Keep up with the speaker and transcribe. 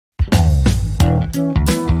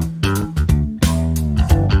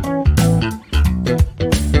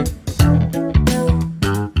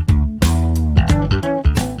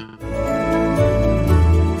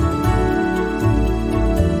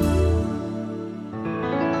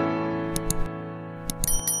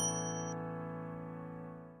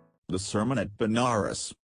The Sermon at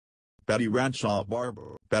Benares. Betty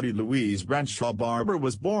Louise Renshaw Barber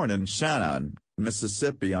was born in Shannon,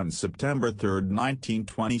 Mississippi on September 3,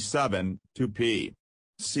 1927, to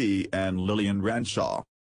P.C. and Lillian Renshaw.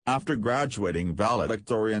 After graduating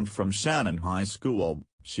valedictorian from Shannon High School,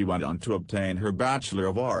 she went on to obtain her Bachelor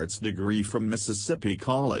of Arts degree from Mississippi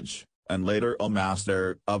College, and later a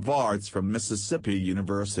Master of Arts from Mississippi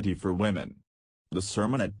University for Women. The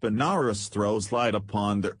Sermon at Benares throws light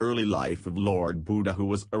upon the early life of Lord Buddha, who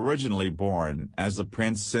was originally born as a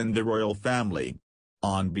prince in the royal family.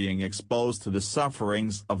 On being exposed to the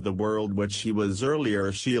sufferings of the world which he was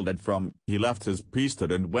earlier shielded from, he left his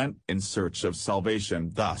priesthood and went in search of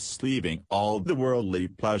salvation, thus leaving all the worldly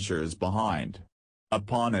pleasures behind.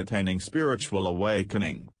 Upon attaining spiritual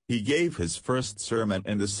awakening, he gave his first sermon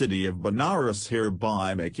in the city of Benares,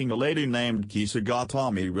 hereby making a lady named Kesha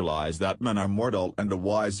Gautami realize that men are mortal and a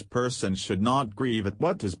wise person should not grieve at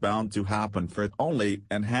what is bound to happen, for it only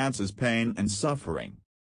enhances pain and suffering.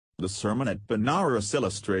 The Sermon at Benares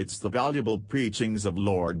illustrates the valuable preachings of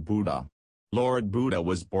Lord Buddha. Lord Buddha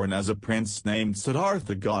was born as a prince named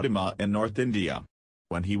Siddhartha Gautama in North India.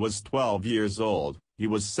 When he was 12 years old, he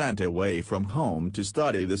was sent away from home to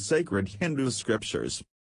study the sacred Hindu scriptures.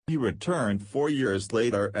 He returned 4 years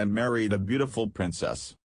later and married a beautiful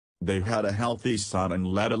princess. They had a healthy son and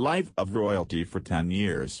led a life of royalty for 10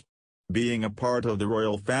 years. Being a part of the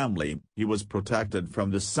royal family, he was protected from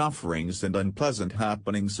the sufferings and unpleasant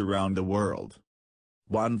happenings around the world.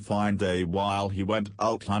 One fine day while he went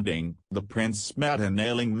out hunting, the prince met an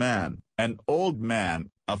ailing man, an old man,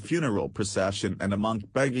 a funeral procession and a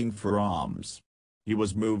monk begging for alms. He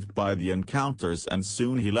was moved by the encounters and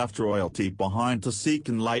soon he left royalty behind to seek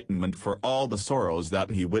enlightenment for all the sorrows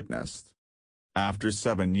that he witnessed. After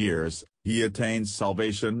 7 years, he attained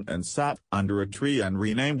salvation and sat under a tree and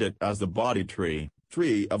renamed it as the Bodhi tree,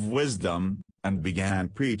 tree of wisdom, and began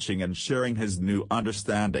preaching and sharing his new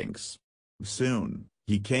understandings. Soon,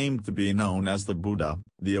 he came to be known as the Buddha,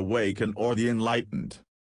 the awakened or the enlightened.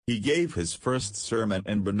 He gave his first sermon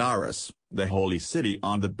in Benares, the holy city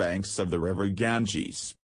on the banks of the river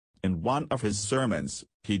Ganges. In one of his sermons,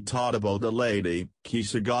 he taught about a lady,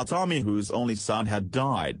 Kesha Gautami, whose only son had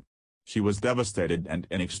died. She was devastated and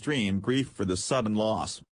in extreme grief for the sudden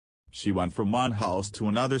loss. She went from one house to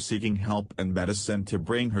another seeking help and medicine to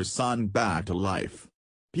bring her son back to life.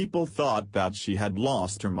 People thought that she had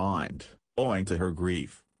lost her mind, owing to her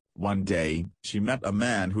grief. One day, she met a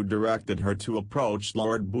man who directed her to approach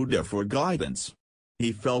Lord Buddha for guidance.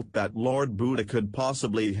 He felt that Lord Buddha could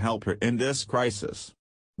possibly help her in this crisis.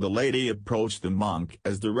 The lady approached the monk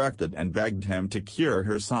as directed and begged him to cure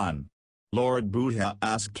her son. Lord Buddha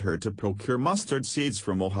asked her to procure mustard seeds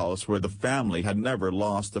from a house where the family had never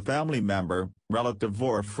lost a family member, relative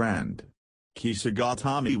or friend. Kesha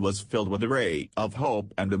Gautami was filled with a ray of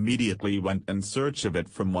hope and immediately went in search of it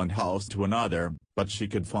from one house to another, but she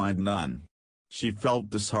could find none. She felt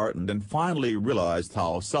disheartened and finally realized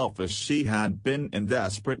how selfish she had been in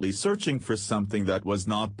desperately searching for something that was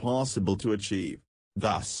not possible to achieve.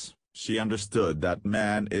 Thus, she understood that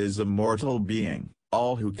man is a mortal being.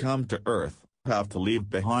 All who come to earth have to leave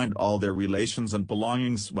behind all their relations and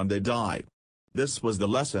belongings when they die. This was the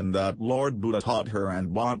lesson that Lord Buddha taught her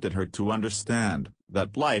and wanted her to understand,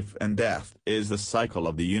 that life and death is the cycle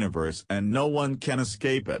of the universe and no one can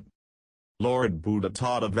escape it. Lord Buddha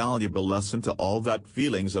taught a valuable lesson to all that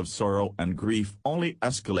feelings of sorrow and grief only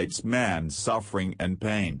escalates man's suffering and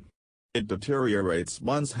pain. It deteriorates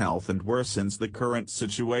one's health and worsens the current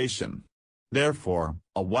situation. Therefore,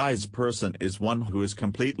 a wise person is one who is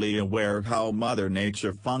completely aware how Mother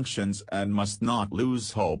Nature functions and must not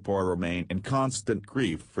lose hope or remain in constant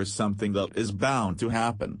grief for something that is bound to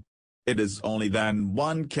happen. It is only then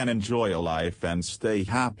one can enjoy a life and stay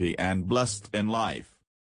happy and blessed in life.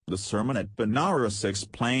 The Sermon at Benares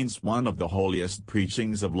explains one of the holiest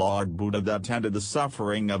preachings of Lord Buddha that ended the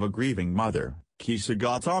suffering of a grieving mother, Kesha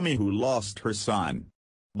Gautami, who lost her son.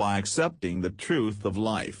 By accepting the truth of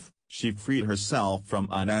life, she freed herself from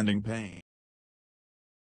unending pain.